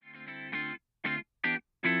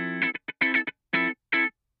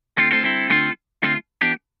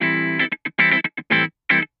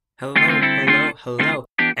Hello, hello, hello,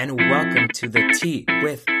 and welcome to the Tea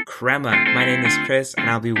with Crema. My name is Chris, and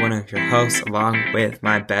I'll be one of your hosts along with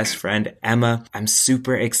my best friend, Emma. I'm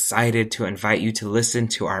super excited to invite you to listen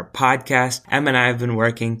to our podcast. Emma and I have been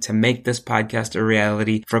working to make this podcast a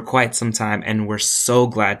reality for quite some time, and we're so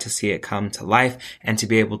glad to see it come to life and to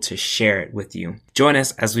be able to share it with you. Join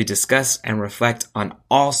us as we discuss and reflect on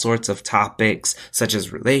all sorts of topics such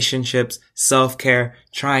as relationships, self-care,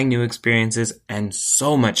 trying new experiences, and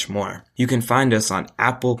so much more. You can find us on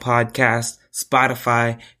Apple Podcasts,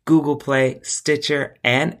 Spotify, Google Play, Stitcher,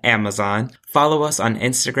 and Amazon. Follow us on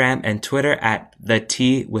Instagram and Twitter at The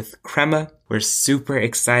Tea with Crema. We're super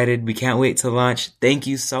excited. We can't wait to launch. Thank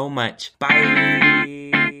you so much. Bye.